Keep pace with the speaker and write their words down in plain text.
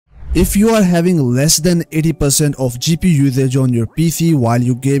If you are having less than 80% of GPU usage on your PC while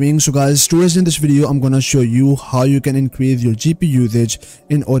you're gaming, so guys, today in this video I'm gonna show you how you can increase your GPU usage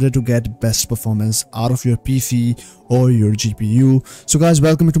in order to get best performance out of your PC or your GPU. So guys,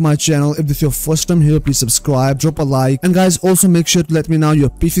 welcome to my channel. If this is your first time here, please subscribe, drop a like, and guys, also make sure to let me know your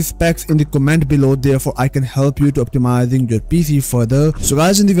PC specs in the comment below, therefore I can help you to optimizing your PC further. So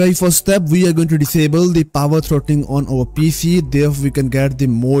guys, in the very first step, we are going to disable the power throttling on our PC, therefore we can get the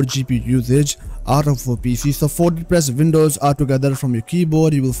more GPU usage out of our PC. So for the press Windows R together from your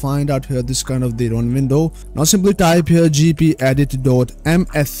keyboard, you will find out here this kind of the run window. Now simply type here gpedit.msc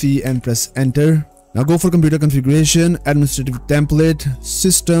and press enter. Now go for computer configuration, administrative template,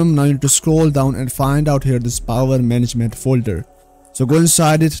 system. Now you need to scroll down and find out here this power management folder. So go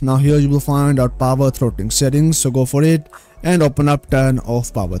inside it. Now here you will find out power throttling settings. So go for it and open up turn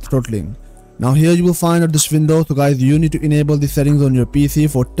off power throttling. Now here you will find out this window. So guys, you need to enable the settings on your PC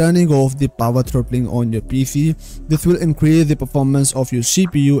for turning off the power throttling on your PC. This will increase the performance of your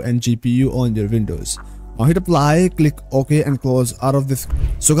CPU and GPU on your Windows. Now hit apply, click OK and close out of this.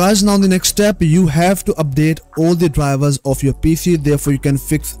 So guys, now the next step, you have to update all the drivers of your PC, therefore you can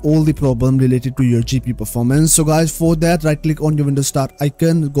fix all the problem related to your GPU performance. So guys, for that, right click on your Windows Start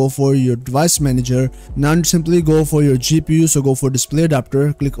icon, go for your device manager. Now simply go for your GPU, so go for display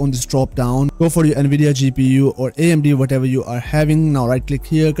adapter, click on this drop down, go for your NVIDIA GPU or AMD, whatever you are having. Now right click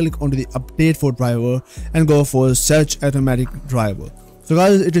here, click onto the update for driver and go for search automatic driver. So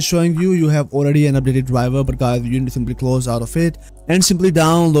guys, it is showing you have already an updated driver, but guys, you need to simply close out of it and simply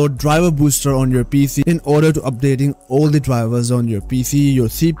download driver booster on your PC in order to updating all the drivers on your PC, your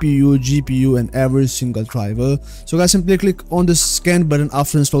CPU, GPU and every single driver. So guys, simply click on the scan button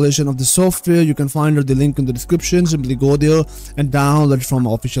after installation of the software. You can find the link in the description. Simply go there and download it from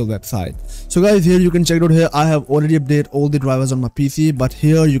official website. So guys, here you can check it out here. I have already updated all the drivers on my PC, but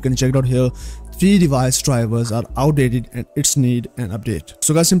here you can check it out here. 3 device drivers are outdated and it's need an update.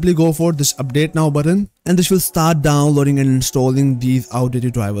 So guys, simply go for this update now button and this will start downloading and installing these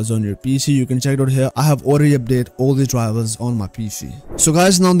outdated drivers on your PC. You can check it out here. I have already updated all the drivers on my PC. So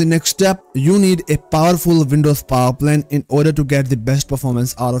guys, now the next step, you need a powerful Windows power plant in order to get the best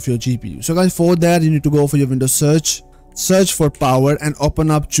performance out of your GPU. So guys, for that you need to go for your Windows search for power and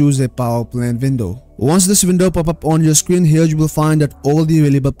open up choose a power plant window. Once this window pop up on your screen, here you will find that all the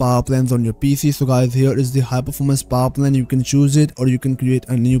available power plants on your PC. So guys, here is the high performance power plant. You can choose it or you can create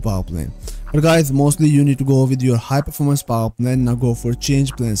a new power plant, but guys, mostly you need to go with your high performance power plant. Now go for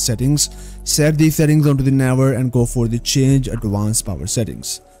change plant settings, set these settings onto the never and go for the change advanced power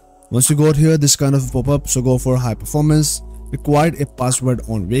settings. Once you got here, this kind of pop up, so go for high performance, required a password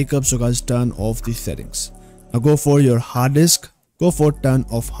on wake up. So guys, turn off these settings. Now go for your hard disk, go for turn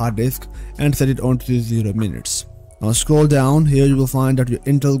off hard disk and set it on to 0 minutes. Now scroll down, here you will find that your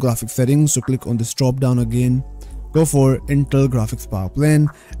Intel graphics settings, so click on this drop down again, go for Intel graphics power plant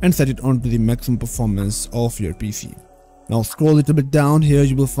and set it on to the maximum performance of your PC. Now scroll a little bit down, here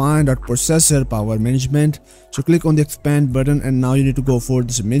you will find that processor power management, so click on the expand button and now you need to go for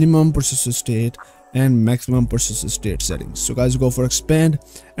this minimum processor state and maximum processor state settings. So guys, go for expand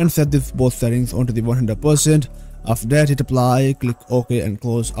and set this both settings onto the 100%. After that, hit apply, click OK and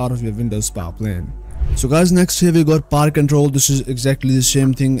close out of your Windows power plant. So guys, next here we got power control. This is exactly the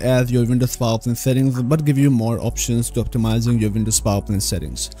same thing as your Windows power plant settings, but give you more options to optimizing your Windows power plant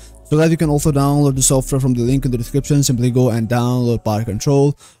settings. So guys, you can also download the software from the link in the description. Simply go and download power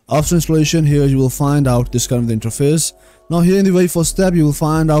control. After installation, here you will find out this kind of the interface. Now here in the very first step, you will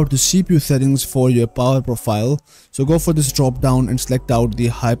find out the CPU settings for your power profile. So go for this drop down and select out the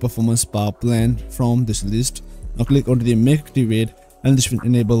high performance power plant from this list. Now click on the make activate and this will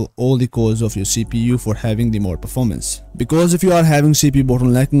enable all the cores of your CPU for having the more performance. Because if you are having CPU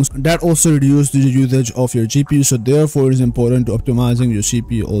bottlenecking, that also reduces the usage of your GPU, so therefore it is important to optimizing your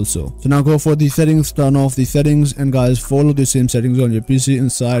CPU also. So now go for the settings, turn off the settings and guys, follow the same settings on your PC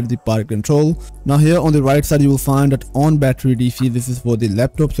inside the power control. Now here on the right side you will find that on battery DC, this is for the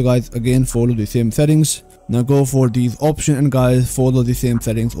laptop. So guys, again follow the same settings. Now go for these options and guys, follow the same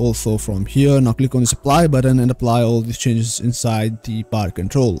settings also from here. Now click on this apply button and apply all these changes inside the power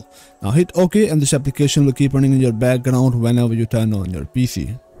control. Now hit OK and this application will keep running in your background whenever you turn on your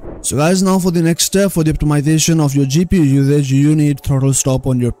PC. So guys, now for the next step, for the optimization of your GPU usage, you need throttle stop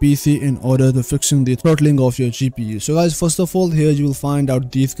on your PC in order to fixing the throttling of your GPU. So guys, first of all, here you will find out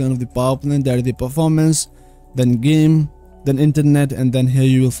these kind of the power plant, that is the performance, then game, then internet, and then here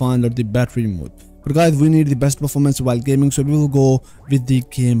you will find out the battery mode. But guys, we need the best performance while gaming, so we will go with the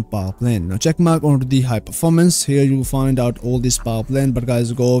game power plant. Now check mark onto the high performance. Here you will find out all this power plant, but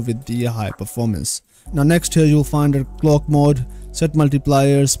guys, go with the high performance. Now next here you will find a clock mode. set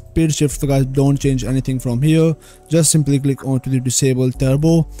multiplier, speed shift. So guys, don't change anything from here, just simply click on to the disable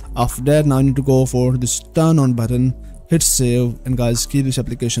turbo. After that, now you need to go for this turn on button, hit save, and guys, keep this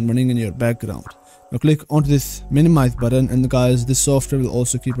application running in your background. Now click onto this minimize button, and guys, this software will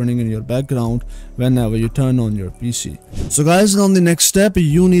also keep running in your background whenever you turn on your PC. So guys, on the next step,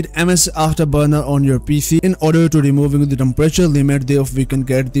 you need MSI Afterburner on your PC in order to removing the temperature limit. Therefore we can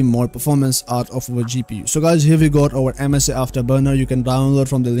get the more performance out of our GPU. So guys, here we got our MSI Afterburner. You can download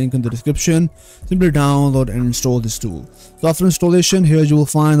from the link in the description. Simply download and install this tool. So after installation, here you will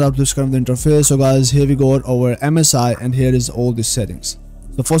find out this kind of interface. So guys, here we got our MSI, and here is all the settings.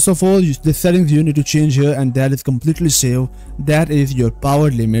 So first of all, the settings you need to change here, and that is completely safe. That is your power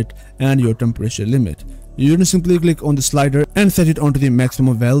limit and your temperature limit. You need to simply click on the slider and set it onto the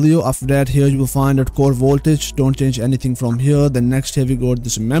maximum value. After that, here you will find that core voltage. Don't change anything from here. Then next, here we got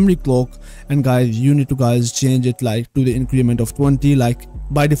this memory clock, and guys, you need to change it like to the increment of 20. Like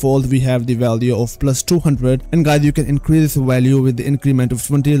by default we have the value of plus 200, and guys, you can increase this value with the increment of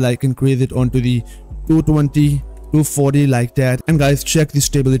 20, like increase it onto the 220, 240, like that. And guys, check the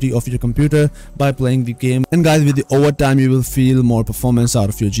stability of your computer by playing the game, and guys, with the overtime you will feel more performance out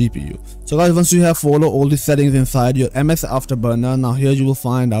of your GPU. So guys, once you have followed all the settings inside your MSI Afterburner, now here you will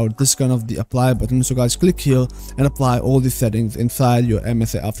find out this kind of the apply button. So guys, click here and apply all the settings inside your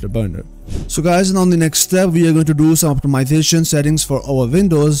MSI Afterburner. So guys, now on the next step, we are going to do some optimization settings for our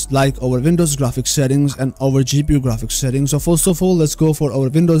Windows, like our Windows graphics settings and our GPU graphics settings. So first of all, let's go for our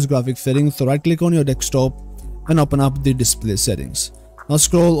Windows graphics settings. So right click on your desktop and open up the display settings. Now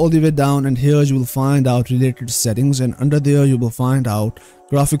scroll all the way down, and here you will find out related settings, and under there you will find out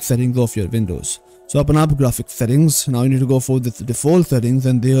graphic settings of your Windows. So open up graphic settings. Now you need to go for the default settings,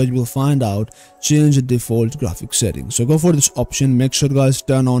 and there you will find out change the default graphic settings. So go for this option. Make sure guys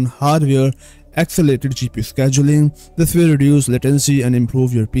turn on hardware accelerated GPU scheduling. This will reduce latency and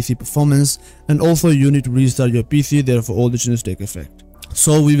improve your PC performance, and also you need to restart your PC, therefore all the changes take effect.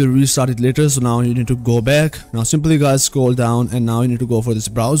 So we will restart it later. So now you need to go back. Now simply guys scroll down, and now you need to go for this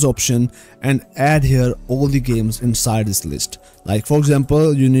browse option and add here all the games inside this list. Like for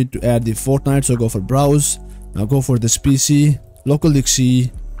example, you need to add the Fortnite, so go for browse. Now go for this PC, local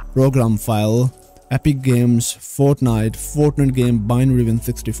Dixie, program file, Epic Games, Fortnite game binary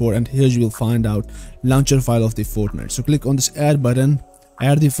win64, and here you will find out launcher file of the Fortnite. So click on this add button,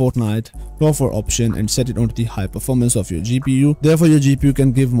 add the Fortnite, go for option and set it onto the high performance of your GPU. Therefore your GPU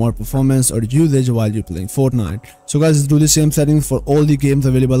can give more performance or usage while you're playing Fortnite. So guys, do the same settings for all the games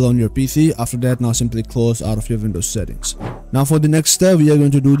available on your PC. After that, now simply close out of your Windows settings. Now for the next step, we are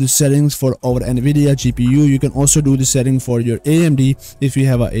going to do the settings for our Nvidia GPU. You can also do the setting for your AMD if you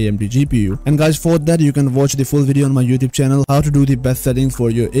have a AMD GPU. And guys, for that you can watch the full video on my YouTube channel, how to do the best settings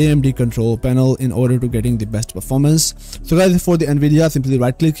for your AMD control panel in order to getting the best performance. So guys, for the Nvidia, simply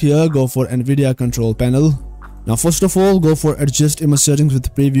right click here, go for Nvidia control panel. Now first of all, go for adjust image settings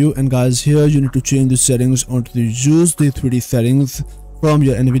with preview, and guys, here you need to change the settings onto the use the 3D settings from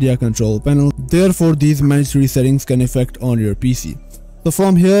your Nvidia control panel. Therefore these managed 3D settings can affect on your PC. So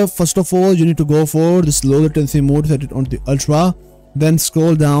from here, first of all, you need to go for this low latency mode, set it onto the ultra, then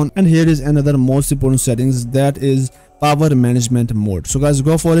scroll down, and here is another most important settings, that is power management mode. So guys,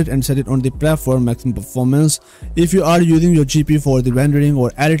 go for it and set it on the prep for maximum performance. If you are using your GPU for the rendering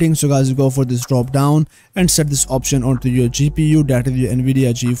or editing, so guys, go for this drop down and set this option onto your GPU, that is your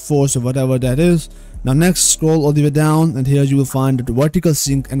Nvidia GeForce or whatever that is. Now next, scroll all the way down, and here you will find the vertical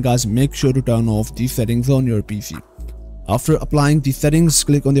sync, and guys, make sure to turn off these settings on your PC. After applying the settings,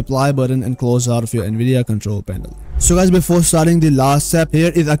 click on the apply button and close out of your Nvidia control panel. So guys, before starting the last step,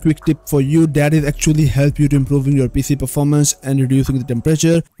 here is a quick tip for you that is actually help you to improving your PC performance and reducing the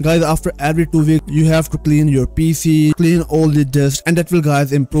temperature. Guys, after every 2 weeks, you have to clean your PC, clean all the dust, and that will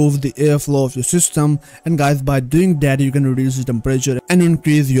guys improve the airflow of your system. And guys, by doing that, you can reduce the temperature and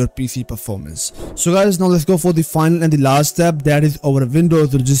increase your PC performance. So guys, now let's go for the final and the last step, that is our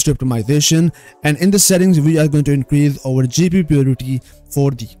Windows registry optimization. And in the settings, we are going to increase our GPU priority for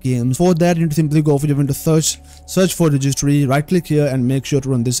the games. For that, you need to simply go for your Windows search for registry, right click here and make sure to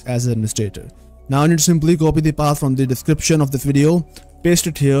run this as an administrator. Now you need to simply copy the path from the description of this video, paste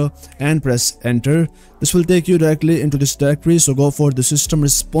it here and press enter. This will take you directly into this directory. So go for the system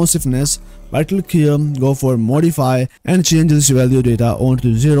responsiveness, right click here, go for modify and change this value data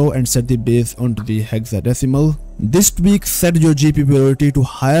onto 0 and set the base onto the hexadecimal. This tweak set your GPU priority to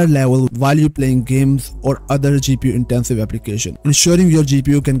higher level while you playing games or other GPU intensive application, ensuring your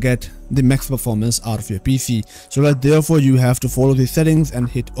GPU can get the max performance out of your PC. So that therefore you have to follow the settings and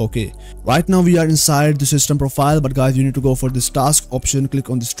hit OK. Right now we are inside the system profile, but guys, you need to go for this task option,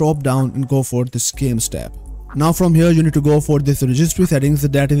 click on this drop down and go for this games tab. Now from here you need to go for this registry settings,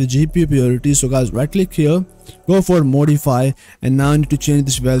 that is the GPU priority. So guys, right click here, go for modify, and now you need to change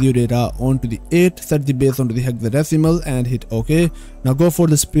this value data onto the 8, set the base onto the hexadecimal and hit OK. Now go for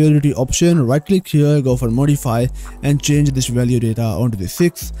this priority option, right click here, go for modify and change this value data onto the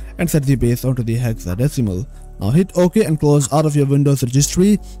 6 and set the base onto the hexadecimal. Now hit OK and close out of your Windows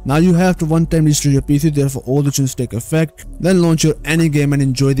registry. Now you have to one time restore your PC, therefore all the changes take effect. Then launch your any game and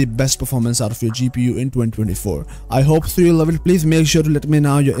enjoy the best performance out of your GPU in 2024. I hope so you love it. Please make sure to let me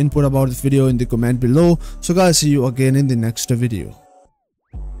know your input about this video in the comment below. So guys, see you again in the next video.